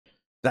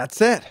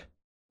That's it.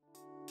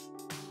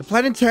 The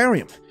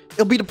planetarium.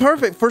 It'll be the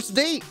perfect first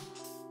date.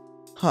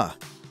 Huh.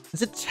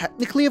 Is it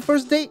technically a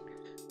first date?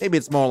 Maybe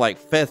it's more like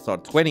 5th or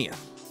 20th.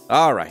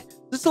 Alright,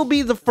 this'll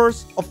be the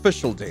first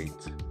official date.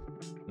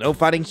 No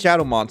fighting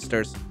shadow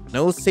monsters,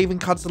 no saving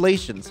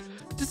constellations,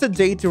 just a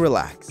day to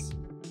relax.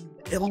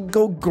 It'll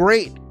go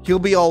great. He'll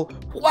be all,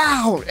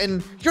 wow,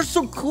 and you're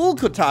so cool,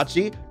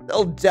 Kotachi.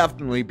 There'll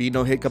definitely be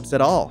no hiccups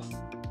at all.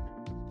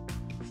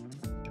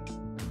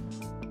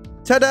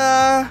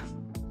 Ta-da!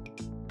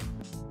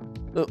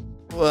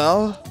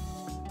 Well,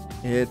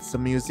 it's a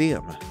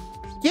museum.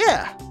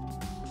 Yeah!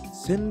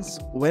 Since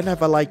when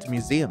have I liked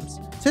museums?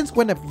 Since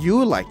when have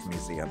you liked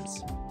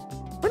museums?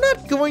 We're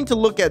not going to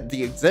look at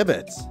the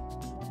exhibits.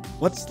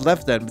 What's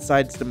left then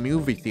besides the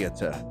movie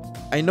theater?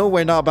 I know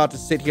we're not about to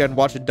sit here and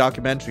watch a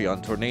documentary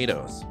on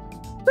tornadoes.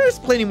 There's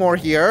plenty more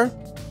here.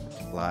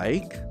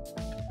 Like?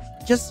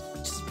 Just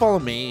follow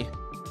me.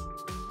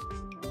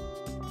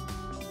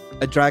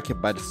 I drag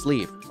him by the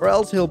sleeve, or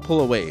else he'll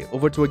pull away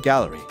over to a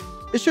gallery.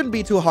 It shouldn't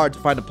be too hard to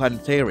find a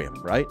planetarium,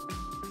 right?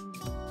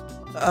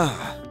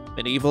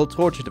 Medieval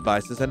torture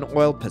devices and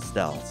oil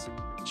pastels.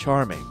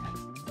 Charming.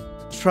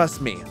 Trust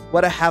me,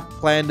 what I have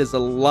planned is a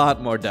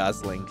lot more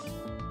dazzling.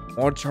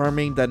 More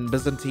charming than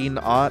Byzantine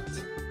art?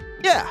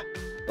 Yeah,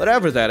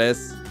 whatever that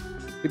is.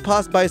 We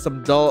passed by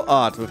some dull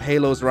art with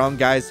halos around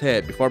Guy's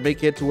head before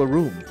making it to a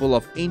room full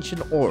of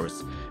ancient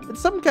oars and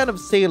some kind of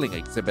sailing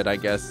exhibit, I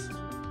guess.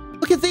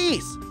 Look at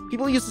these!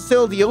 People used to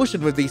sail the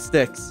ocean with these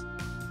sticks.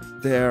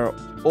 They're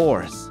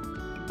oars.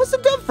 What's the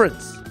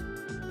difference?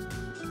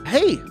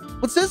 Hey,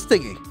 what's this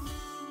thingy?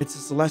 It's a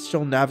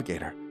celestial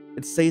navigator.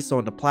 It says so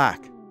on the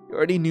plaque. You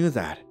already knew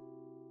that.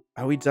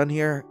 Are we done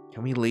here?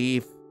 Can we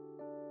leave?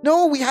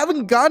 No, we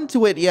haven't gotten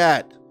to it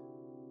yet.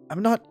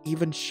 I'm not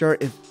even sure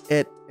if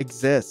it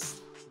exists.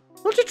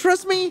 Don't you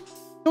trust me?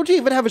 Don't you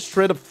even have a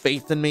shred of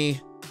faith in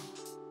me?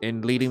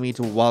 In leading me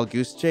to a wild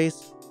goose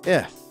chase?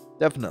 Yeah,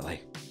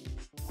 definitely.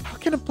 How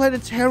can a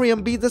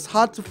planetarium be this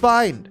hard to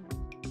find?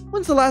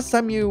 When's the last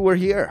time you were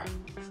here?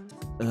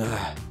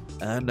 I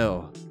don't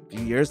know. A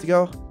few years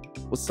ago?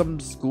 Was some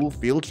school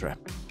field trip.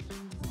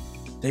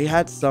 They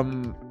had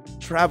some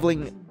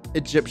traveling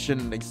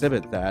Egyptian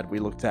exhibit that we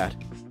looked at.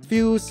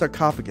 Few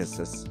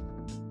sarcophaguses.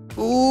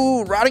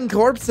 Ooh, rotting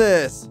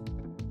corpses!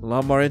 A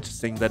lot more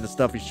interesting than the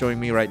stuff he's showing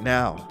me right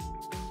now.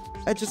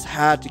 I just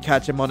had to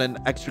catch him on an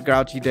extra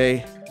grouchy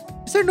day.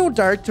 Is there no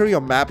directory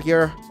or map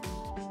here?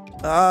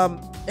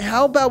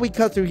 How about we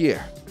cut through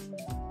here?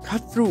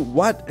 Cut through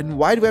what? And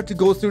why do we have to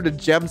go through the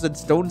gems and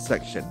stone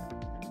section?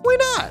 Why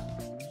not?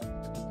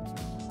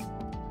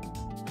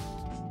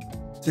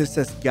 This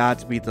has got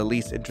to be the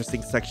least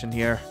interesting section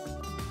here.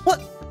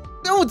 What?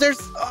 No,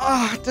 there's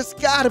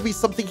gotta be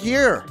something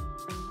here.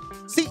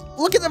 See,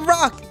 look at the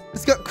rock.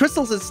 It's got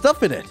crystals and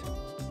stuff in it.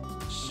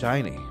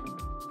 Shiny.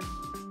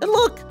 And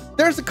look,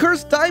 there's a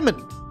cursed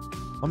diamond.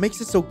 What makes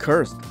it so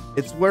cursed?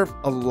 It's worth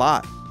a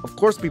lot. Of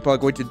course people are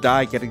going to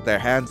die getting their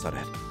hands on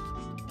it.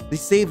 They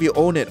say if you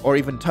own it or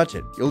even touch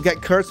it, you'll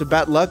get cursed with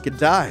bad luck and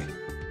die.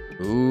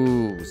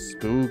 Ooh,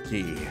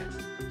 spooky.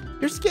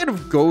 You're scared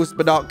of ghosts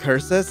but not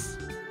curses?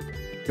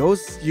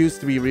 Ghosts used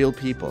to be real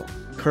people.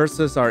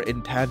 Curses are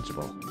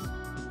intangible.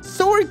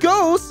 So are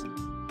ghosts!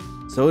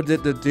 So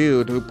did the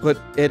dude who put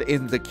it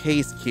in the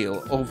case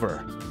keel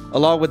over,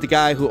 along with the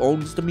guy who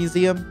owns the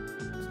museum.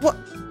 What?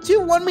 Do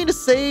you want me to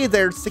say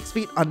they're 6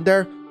 feet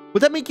under?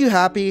 Would that make you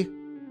happy?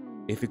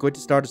 If you're going to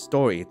start a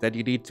story, then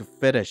you need to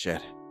finish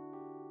it.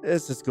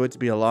 This is going to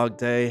be a long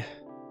day.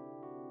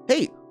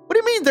 Hey, what do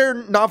you mean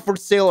they're not for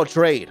sale or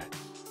trade?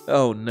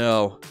 Oh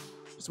no.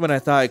 Just when I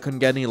thought I couldn't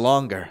get any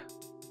longer.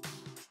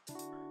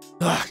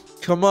 Ugh,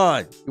 come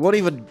on. You won't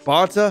even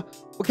barter?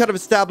 What kind of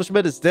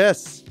establishment is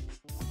this?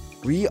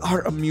 We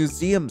are a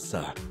museum,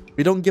 sir.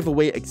 We don't give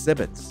away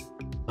exhibits.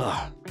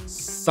 Ugh,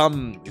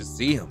 some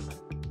museum.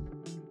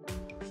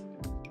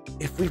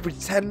 If we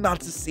pretend not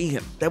to see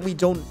him, then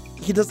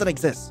he doesn't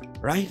exist,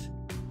 right?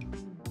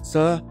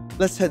 Sir,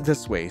 let's head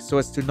this way so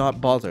as to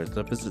not bother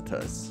the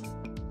visitors.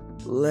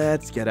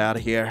 Let's get out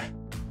of here.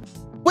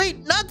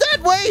 Wait, not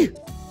that way!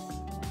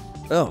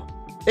 Oh,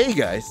 hey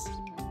guys.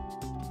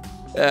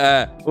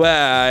 Well,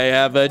 I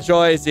have a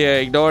choice here.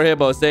 Ignore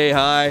him or say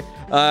hi.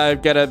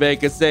 I'm gonna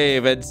make a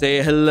save and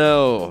say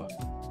hello.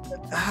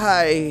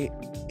 Hi,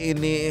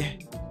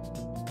 Inni.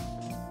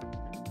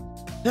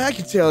 I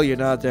can tell you're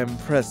not that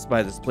impressed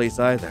by this place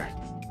either.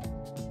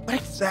 What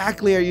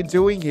exactly are you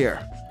doing here?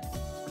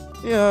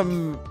 Yeah,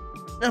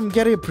 I'm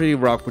getting a pretty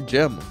rockwood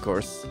gem, of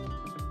course.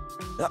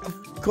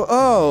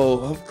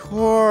 Of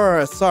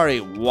course. Sorry,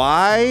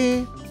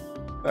 why?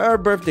 Our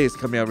birthday's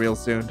coming up real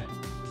soon.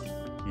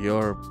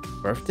 Your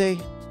birthday?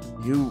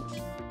 You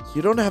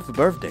don't have a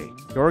birthday.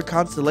 You're a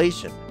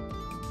constellation.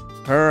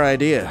 Her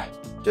idea.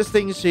 Just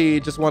thinks she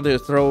just wanted to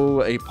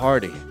throw a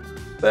party.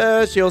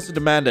 But she also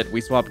demanded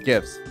we swap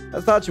gifts.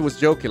 I thought she was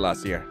joking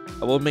last year.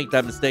 I won't make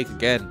that mistake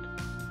again.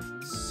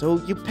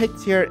 So you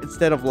picked here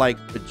instead of like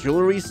a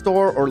jewelry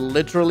store or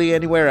literally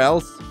anywhere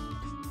else?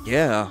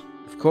 Yeah,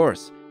 of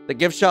course. The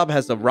gift shop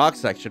has a rock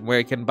section where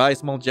you can buy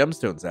small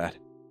gemstones at.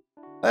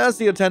 I asked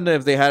the attendant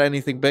if they had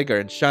anything bigger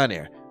and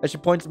shinier, and she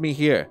pointed me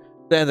here.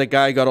 Then the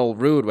guy got all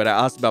rude when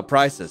I asked about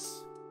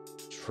prices.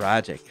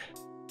 Tragic.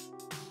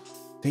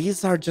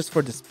 These are just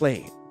for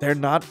display. They're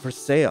not for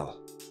sale.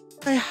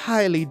 I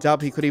highly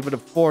doubt he could even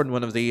afford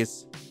one of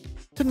these.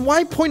 Then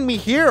why point me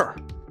here?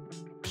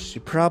 She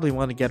probably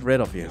want to get rid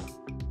of you.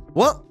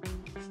 What?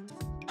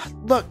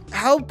 Look,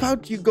 how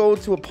about you go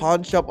to a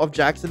pawn shop off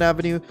Jackson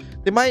Avenue?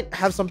 They might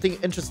have something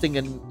interesting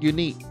and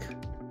unique.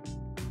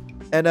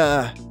 And,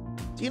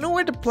 do you know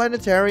where the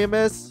planetarium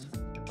is?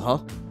 Huh?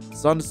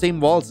 It's on the same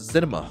wall as the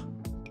cinema.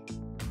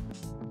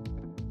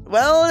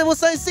 Well, it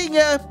was nice seeing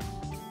ya.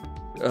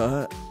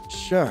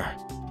 Sure.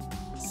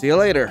 See you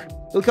later.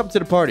 You'll come to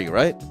the party,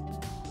 right?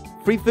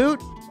 Free food?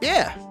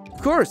 Yeah,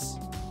 of course.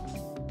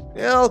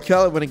 Yeah, I'll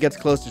call it when it gets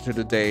closer to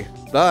the day.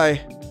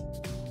 Bye.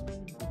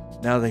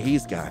 Now that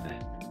he's gone,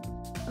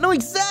 I know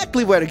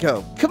exactly where to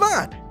go. Come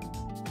on.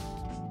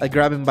 I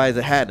grab him by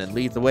the hand and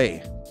lead the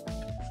way.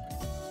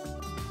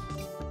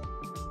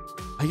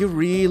 Are you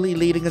really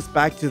leading us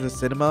back to the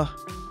cinema?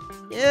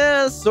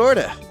 Yeah,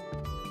 sorta.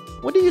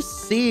 What do you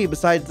see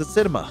besides the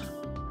cinema?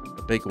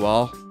 A big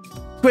wall.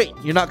 Wait,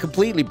 you're not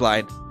completely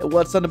blind.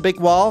 What's on the big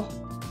wall?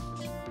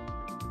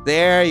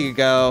 There you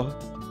go.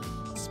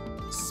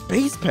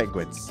 Space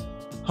penguins.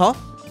 Huh?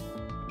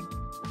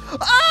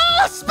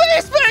 Ah!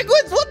 Space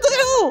penguins! What the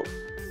hell?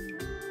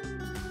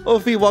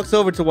 Ophi walks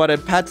over to one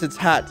and pats its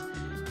hat.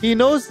 He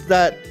does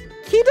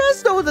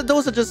know that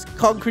those are just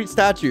concrete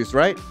statues,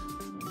 right?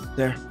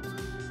 They're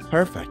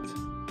perfect.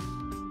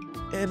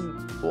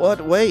 In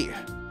what way?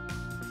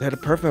 They're the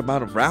perfect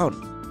amount of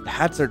round. The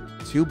hats are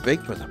too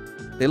big for them.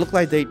 They look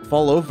like they'd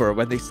fall over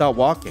when they start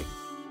walking.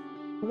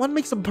 What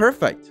makes them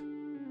perfect?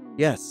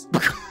 Yes.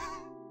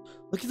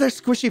 Look at their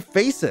squishy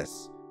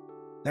faces.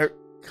 They're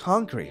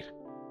concrete.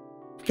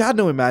 Got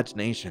no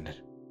imagination.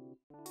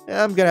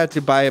 I'm gonna have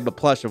to buy him a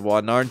plush of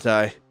one, aren't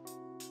I?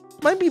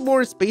 Might be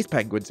more space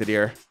penguins in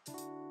here.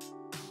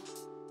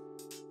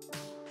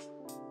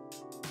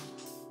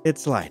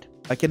 It's light.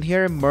 I can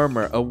hear him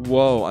murmur a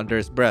whoa under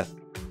his breath.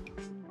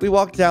 We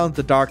walk down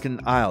the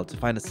darkened aisle to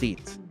find a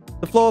seat.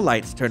 The floor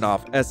lights turn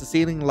off as the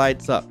ceiling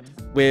lights up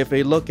with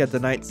a look at the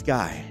night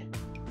sky.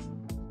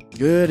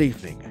 Good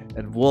evening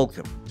and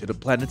welcome to the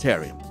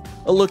planetarium.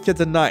 A look at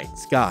the night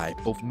sky,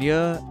 both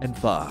near and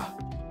far.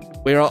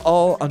 We are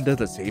all under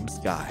the same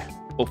sky,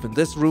 both in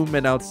this room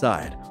and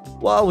outside.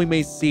 While we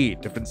may see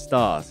different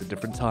stars at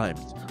different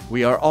times,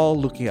 we are all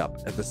looking up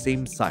at the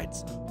same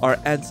sights our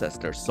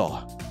ancestors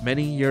saw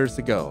many years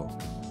ago.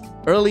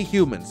 Early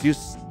humans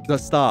used the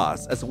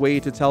stars as a way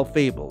to tell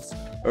fables.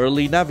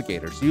 Early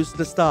navigators used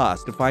the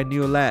stars to find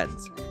new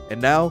lands.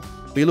 And now,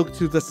 we look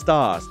to the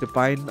stars to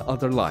find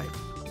other life.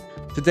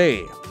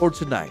 Today, or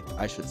tonight,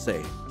 I should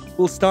say,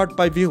 we'll start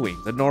by viewing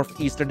the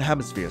northeastern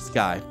hemisphere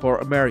sky for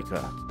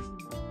America.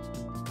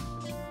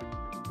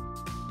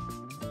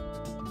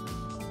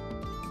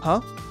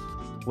 Huh?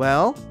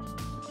 Well,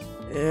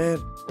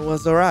 it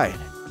was alright.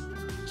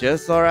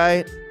 Just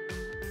alright.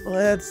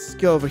 Let's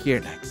go over here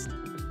next.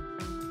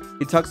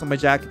 He tucks on my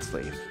jacket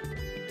sleeve.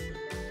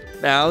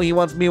 Now he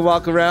wants me to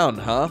walk around,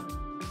 huh?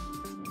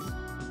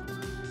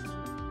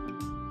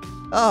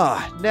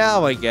 Ah,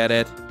 now I get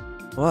it.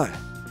 What?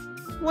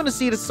 I want to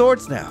see the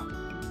swords now.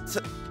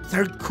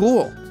 They're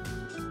cool.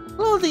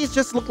 All of these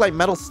just look like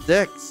metal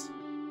sticks.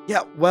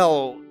 Yeah,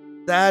 well,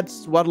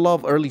 that's what a lot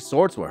of early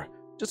swords were.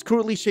 Just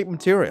crudely shaped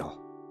material.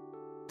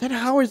 Then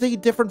how are they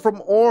different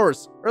from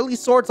oars? Early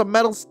swords are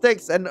metal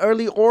sticks and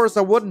early oars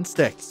are wooden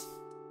sticks.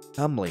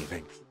 I'm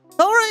leaving.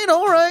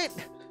 Alright.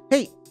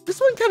 Hey, this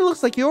one kind of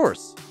looks like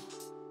yours.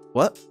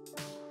 What?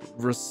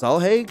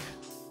 Rosalhaig?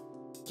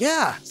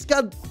 Yeah, it's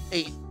got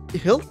a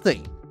hilt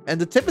thing.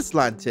 And the tip is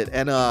slanted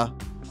and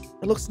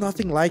it looks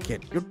nothing like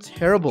it. You're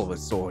terrible with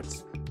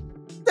swords.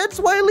 That's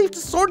why I leave the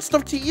sword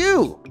stuff to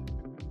you.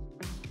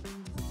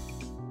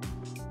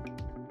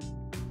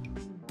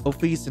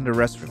 Ophi's in the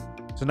restroom,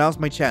 so now's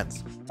my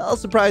chance. I'll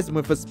surprise him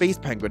with a space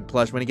penguin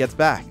plush when he gets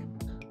back.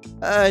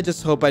 I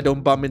just hope I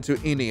don't bump into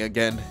Ini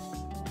again.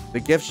 The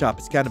gift shop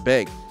is kinda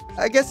big.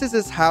 I guess this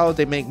is how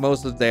they make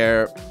most of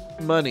their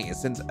money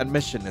since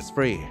admission is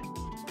free.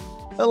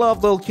 A lot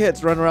of little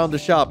kids run around the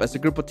shop as a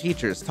group of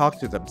teachers talk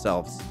to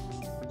themselves.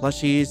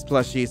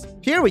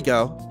 Plushies. Here we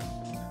go.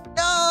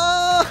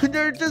 No,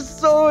 they're just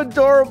so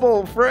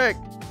adorable, frick.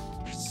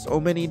 There's so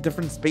many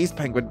different space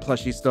penguin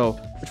plushies though.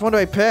 Which one do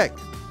I pick?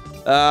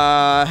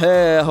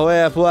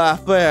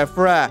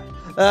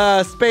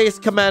 Space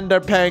Commander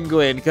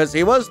Penguin, because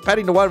he was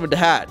petting the one with the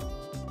hat.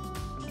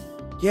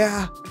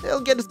 Yeah,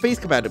 they'll get a Space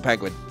Commander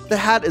Penguin. The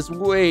hat is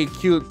way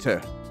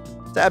cuter.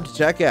 Time to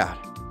check out.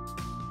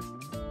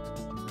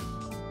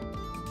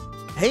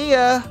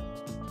 Hey,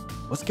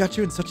 what's got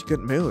you in such a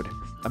good mood?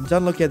 I'm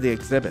done looking at the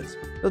exhibits.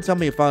 Don't tell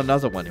me you found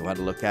another one you want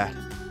to look at.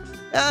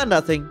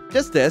 Nothing.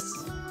 Just this.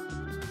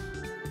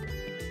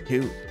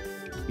 Dude,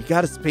 you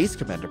got a Space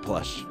Commander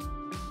plush.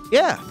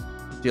 Yeah.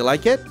 Do you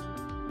like it?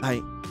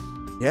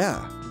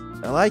 Yeah,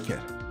 I like it.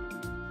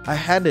 I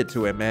hand it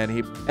to him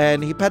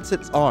and he pets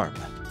its arm.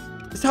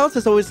 His house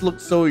has always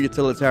looked so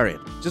utilitarian,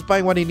 just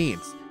buying what he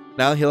needs.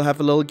 Now he'll have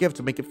a little gift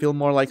to make it feel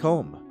more like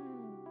home.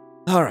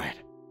 Alright,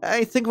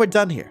 I think we're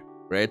done here.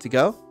 Ready to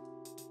go?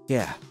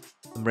 Yeah,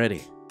 I'm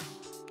ready.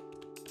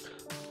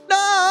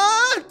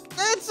 No!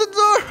 It's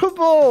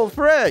adorable!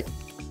 Frick!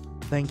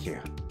 Thank you.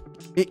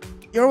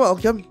 You're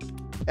welcome.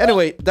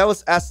 Anyway, that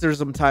was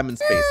Asterism Time and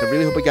Space. I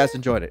really hope you guys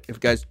enjoyed it. If you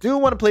guys do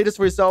want to play this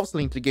for yourselves, the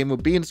link to the game will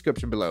be in the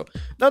description below.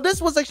 Now,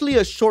 this was actually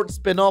a short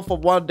spin-off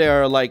of one of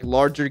their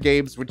larger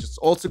games, which is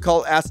also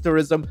called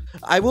Asterism.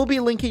 I will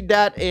be linking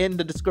that in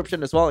the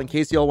description as well, in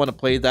case you all want to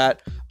play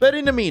that. But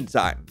in the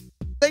meantime,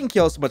 thank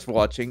you all so much for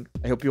watching.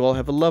 I hope you all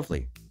have a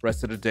lovely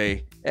rest of the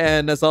day.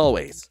 And as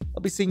always,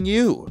 I'll be seeing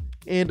you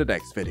in the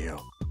next video.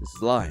 This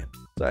is Lion,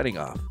 signing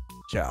off.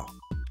 Ciao.